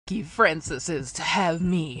lucky Francis is to have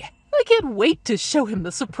me. I can't wait to show him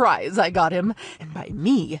the surprise I got him. And by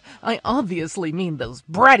me, I obviously mean those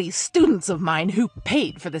bratty students of mine who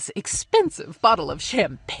paid for this expensive bottle of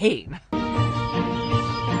champagne.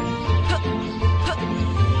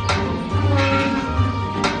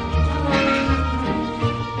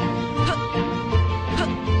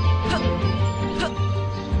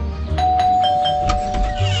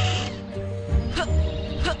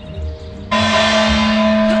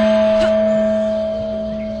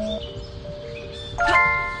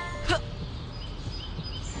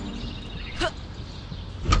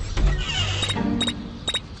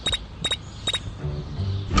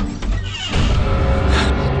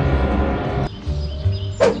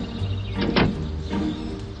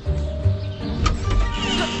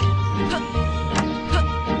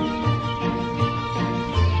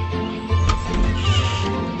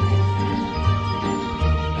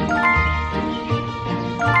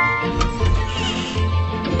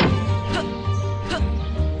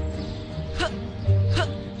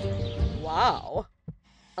 Wow,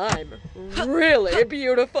 I'm really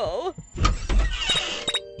beautiful.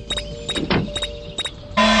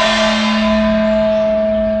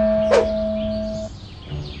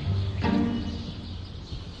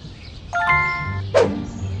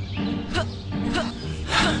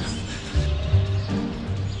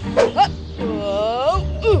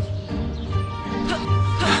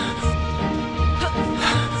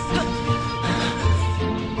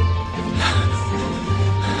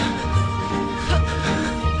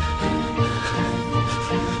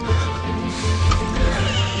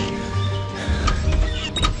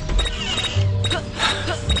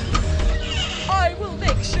 I will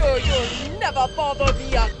make sure you'll never bother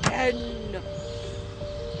me again.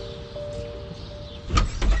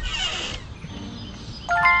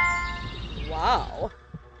 Wow,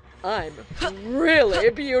 I'm really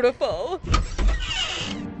beautiful.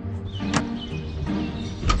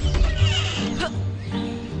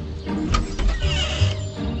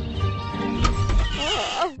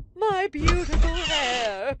 Ah, my beautiful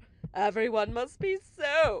hair. Everyone must be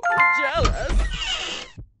so jealous.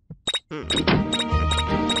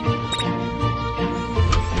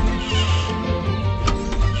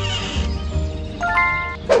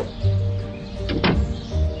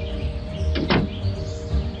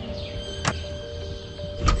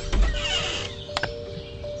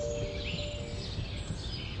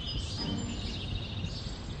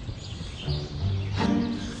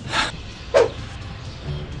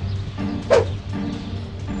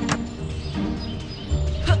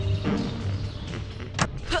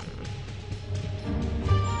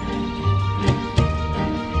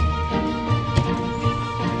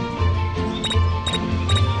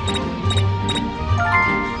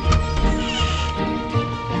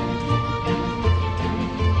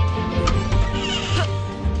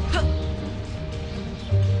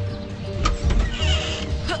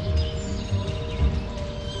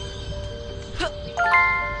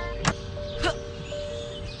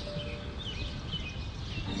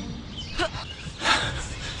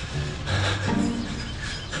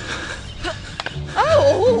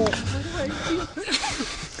 Oh!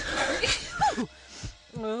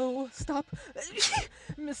 Oh, stop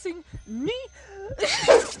missing me.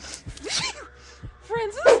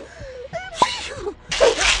 Francis?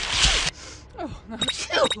 Oh,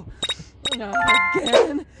 not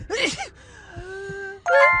again.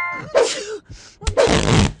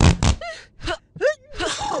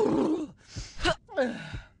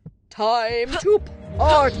 Time to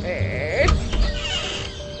party!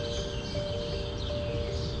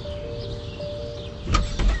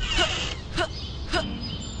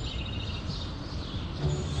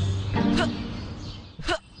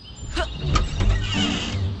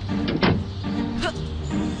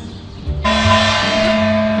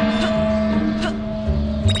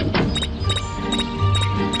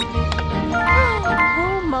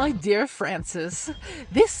 Oh, my dear Francis,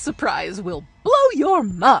 this surprise will blow your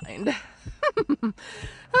mind.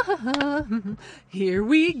 Here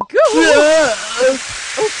we go.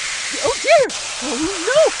 Oh dear.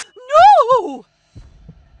 Oh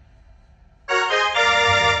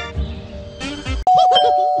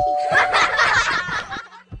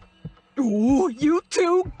no. Ooh, you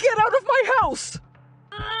two, get out of my house.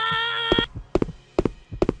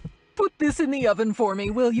 Put this in the oven for me,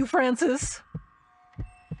 will you, Francis?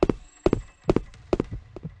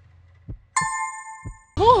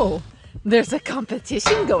 Oh, there's a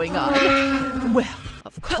competition going on. Well,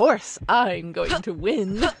 of course I'm going to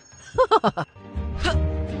win.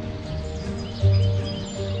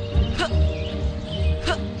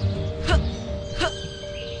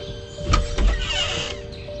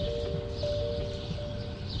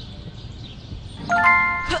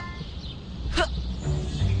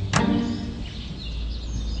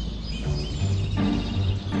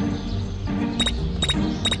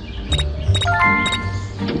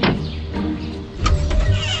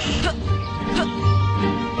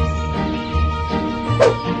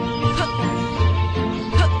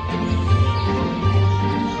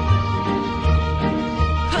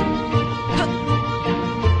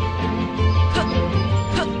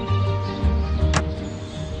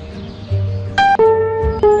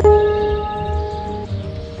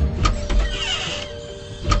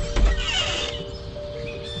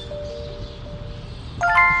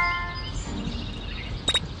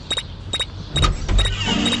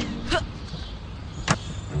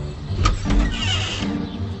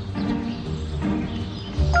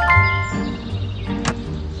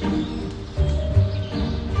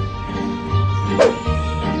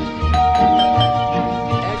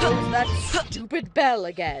 stupid bell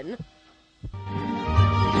again.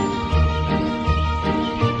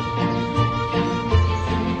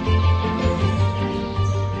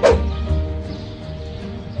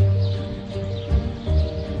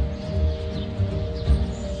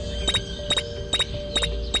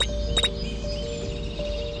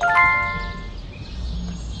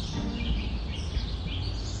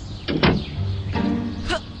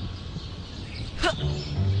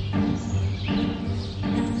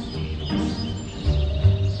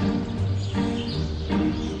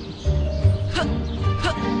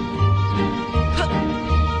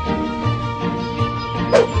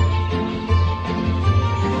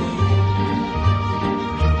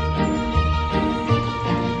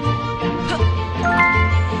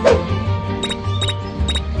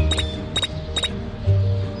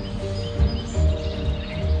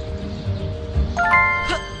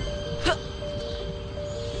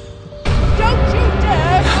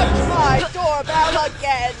 Doorbell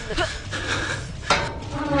again!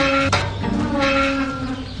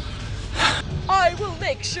 I will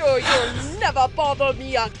make sure you'll never bother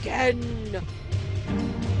me again!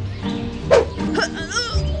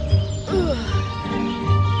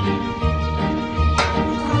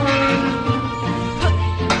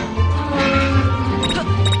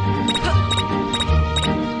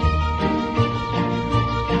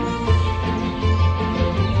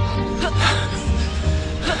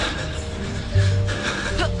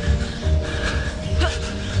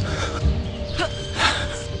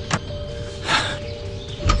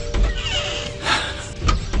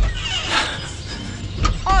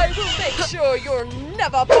 Make sure you'll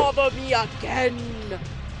never bother me again!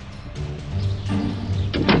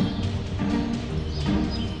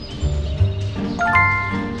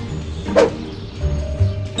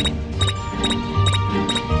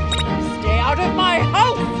 Stay out of my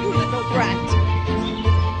house, you little brat!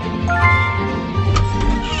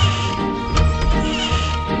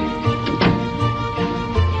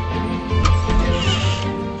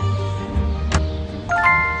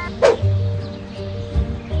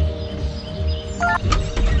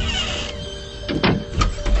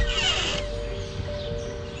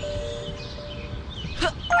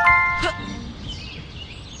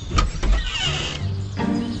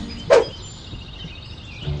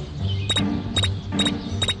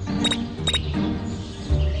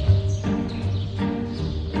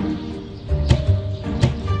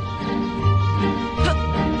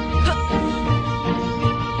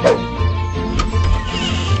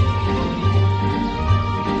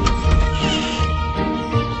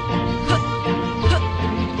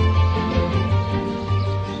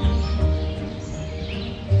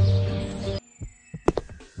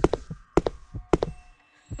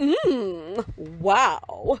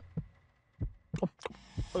 Wow.